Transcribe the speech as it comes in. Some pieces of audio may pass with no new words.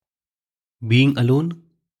Being alone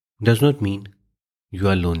does not mean you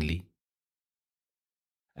are lonely.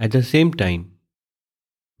 At the same time,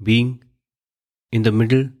 being in the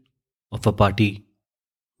middle of a party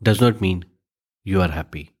does not mean you are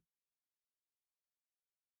happy.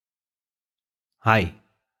 Hi,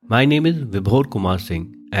 my name is Vibhor Kumar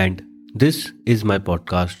Singh, and this is my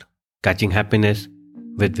podcast, Catching Happiness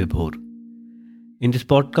with Vibhor. In this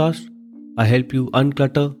podcast, I help you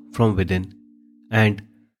unclutter from within and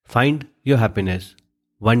find your happiness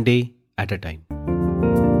one day at a time.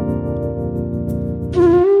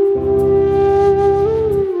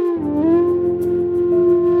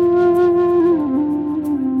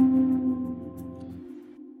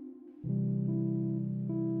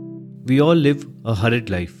 We all live a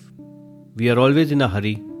hurried life. We are always in a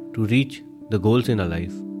hurry to reach the goals in our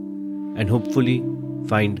life and hopefully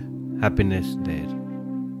find happiness there.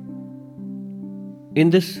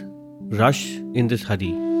 In this rush, in this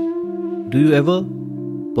hurry, do you ever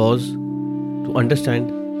pause to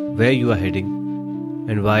understand where you are heading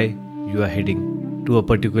and why you are heading to a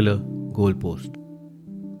particular goal post?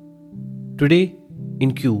 Today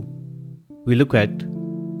in Q, we look at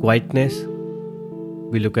quietness.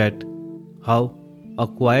 We look at how a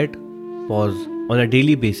quiet pause on a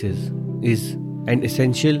daily basis is an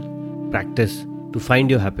essential practice to find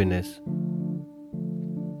your happiness.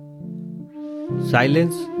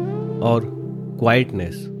 Silence or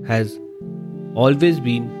quietness has always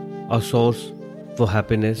been a source for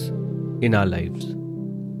happiness in our lives.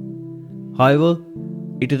 However,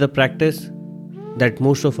 it is a practice that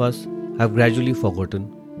most of us have gradually forgotten.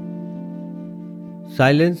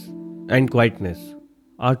 Silence and quietness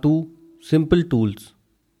are two simple tools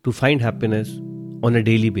to find happiness on a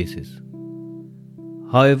daily basis.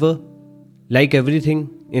 However, like everything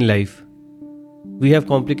in life, we have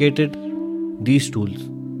complicated these tools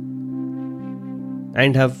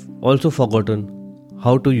and have also forgotten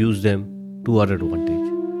how to use them to our advantage.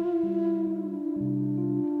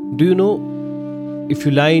 Do you know, if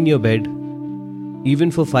you lie in your bed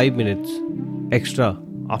even for 5 minutes extra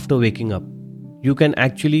after waking up, you can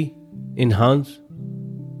actually enhance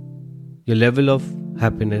your level of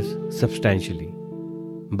happiness substantially.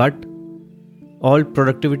 But all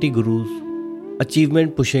productivity gurus,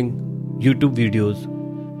 achievement pushing YouTube videos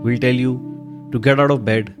will tell you to get out of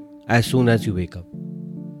bed as soon as you wake up.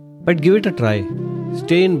 But give it a try.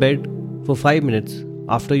 Stay in bed for 5 minutes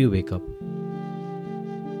after you wake up.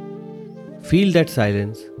 Feel that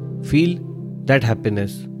silence, feel that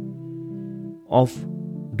happiness of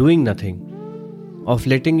doing nothing, of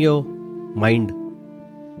letting your mind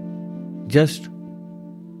just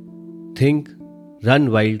think,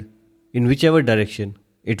 run wild in whichever direction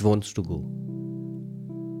it wants to go.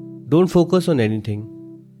 Don't focus on anything.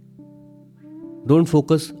 Don't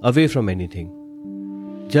focus away from anything.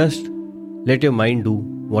 Just let your mind do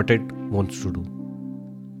what it wants to do.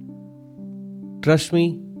 Trust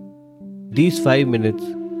me, these 5 minutes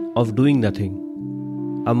of doing nothing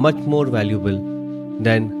are much more valuable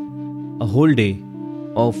than a whole day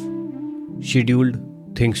of scheduled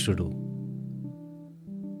things to do.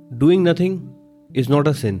 Doing nothing is not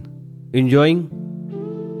a sin. Enjoying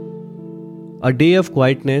a day of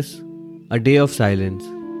quietness, a day of silence,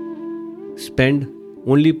 spend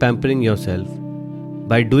only pampering yourself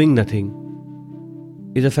by doing nothing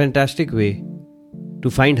is a fantastic way to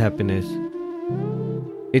find happiness.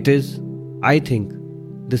 It is, I think,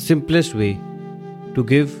 the simplest way to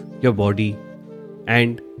give your body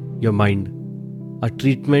and your mind a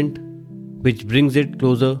treatment which brings it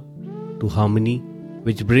closer to harmony,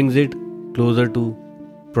 which brings it closer to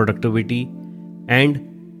productivity,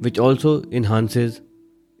 and which also enhances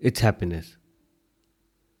its happiness.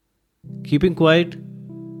 Keeping quiet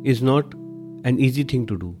is not an easy thing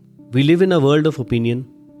to do. We live in a world of opinion,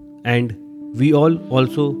 and we all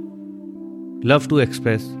also love to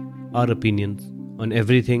express our opinions on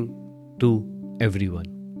everything to everyone.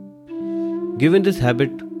 Given this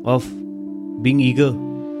habit of being eager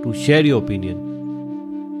to share your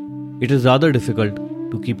opinion, it is rather difficult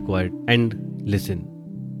to keep quiet and listen.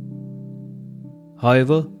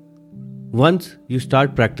 However, once you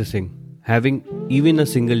start practicing having even a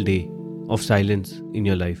single day of silence in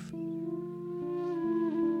your life,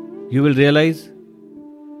 you will realize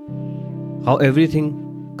how everything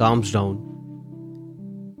calms down.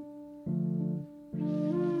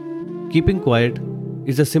 Keeping quiet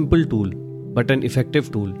is a simple tool but an effective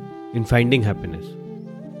tool in finding happiness.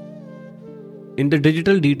 In the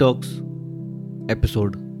Digital Detox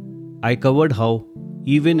episode, I covered how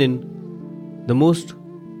even in the most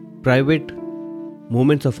private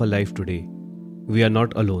moments of our life today, we are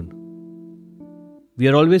not alone. We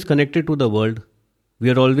are always connected to the world we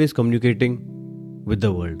are always communicating with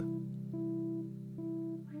the world.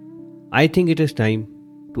 I think it is time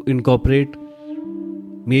to incorporate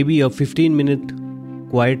maybe a 15-minute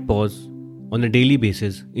quiet pause on a daily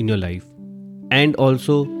basis in your life, and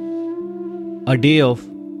also a day of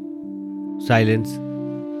silence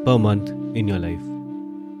per month in your life.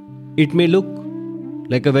 It may look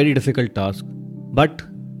like a very difficult task, but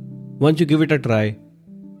once you give it a try,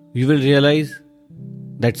 you will realize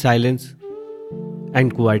that silence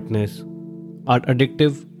and quietness are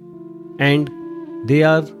addictive, and they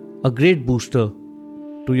are a great booster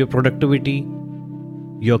to your productivity,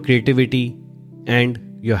 your creativity, and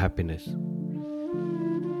your happiness.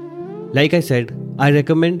 Like I said, I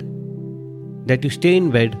recommend that you stay in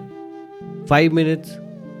bed 5 minutes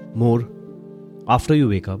more after you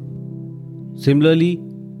wake up. Similarly,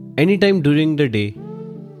 anytime during the day,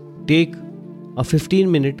 take a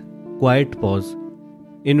 15-minute quiet pause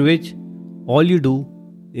in which all you do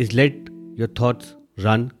is let your thoughts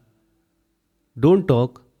run. Don't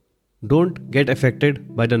talk, don't get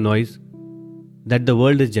affected by the noise that the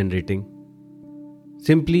world is generating.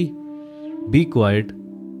 Simply be quiet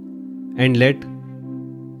and let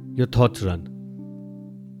your thoughts run.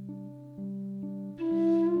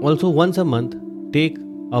 Also, once a month, take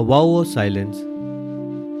a wow of silence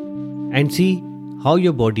and see how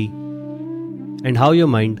your body and how your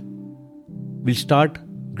mind will start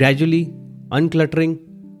gradually uncluttering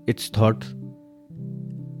its thoughts,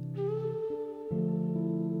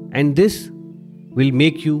 and this will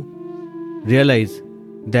make you realize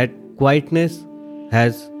that quietness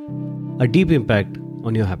has a deep impact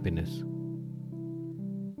on your happiness.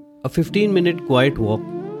 A 15-minute quiet walk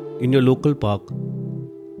in your local park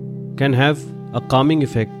can have a calming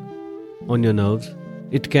effect on your nerves.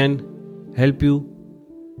 It can help you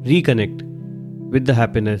reconnect with the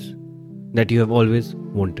happiness that you have always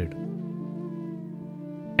wanted.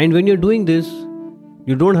 And when you're doing this,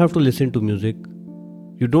 you don't have to listen to music.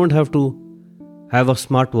 You don't have to have a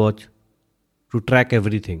smartwatch to track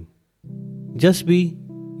everything. Just be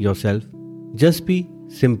yourself. Just be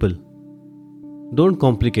simple. Don't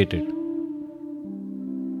complicate it.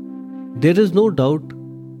 There is no doubt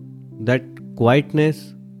that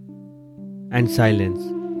quietness and silence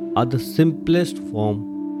are the simplest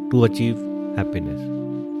form to achieve happiness.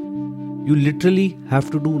 You literally have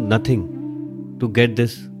to do nothing to get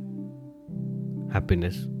this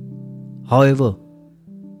happiness. However,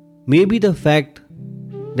 maybe the fact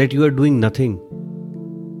that you are doing nothing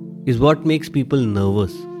is what makes people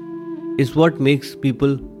nervous, is what makes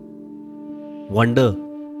people wonder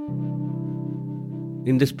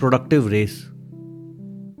in this productive race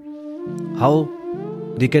how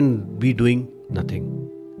they can be doing nothing.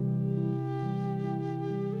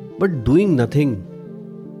 But doing nothing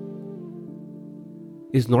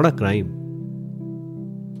is not a crime.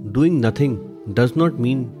 Doing nothing does not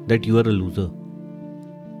mean that you are a loser.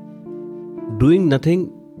 Doing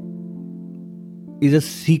nothing is a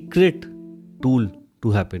secret tool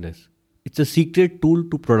to happiness. It's a secret tool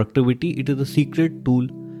to productivity. It is a secret tool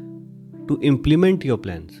to implement your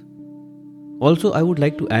plans. Also, I would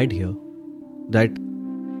like to add here that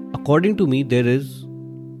according to me, there is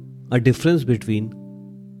a difference between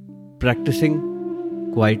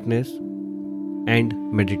practicing quietness and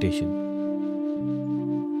meditation.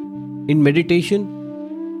 In meditation,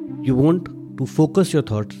 you want to focus your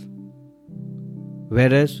thoughts,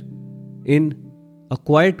 whereas in a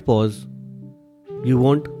quiet pause, you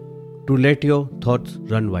want to let your thoughts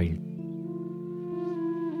run wild.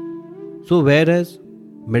 So, whereas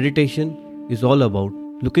meditation is all about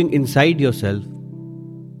looking inside yourself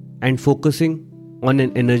and focusing on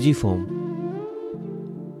an energy form,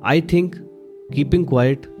 I think keeping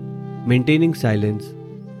quiet, maintaining silence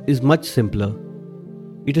is much simpler.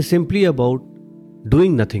 It is simply about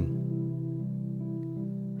doing nothing.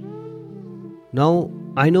 Now,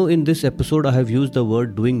 I know in this episode I have used the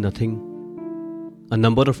word doing nothing a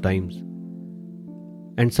number of times,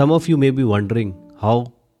 and some of you may be wondering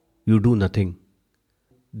how you do nothing.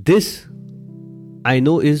 This, I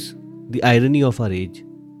know, is the irony of our age.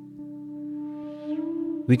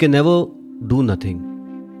 We can never do nothing.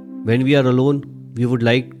 When we are alone, we would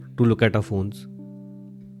like to look at our phones.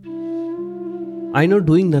 I know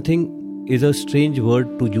doing nothing is a strange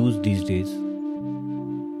word to use these days,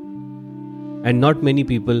 and not many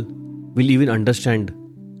people will even understand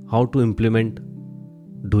how to implement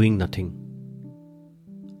doing nothing.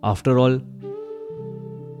 After all,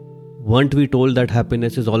 weren't we told that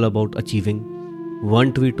happiness is all about achieving?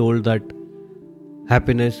 Weren't we told that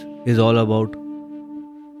happiness is all about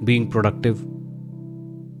being productive?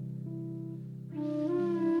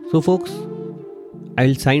 So folks,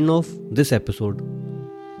 I'll sign off this episode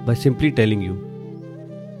by simply telling you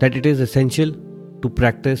that it is essential to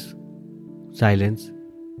practice silence.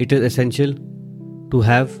 It is essential to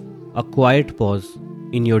have a quiet pause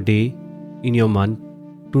in your day, in your month,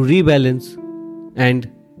 to rebalance and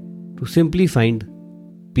to simply find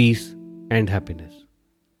peace and happiness.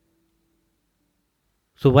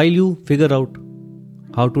 So while you figure out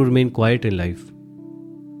how to remain quiet in life,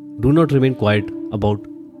 do not remain quiet about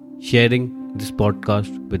sharing this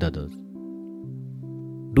podcast with others.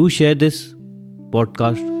 Do share this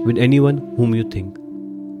podcast with anyone whom you think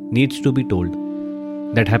needs to be told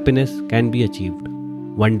that happiness can be achieved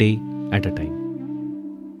one day at a time.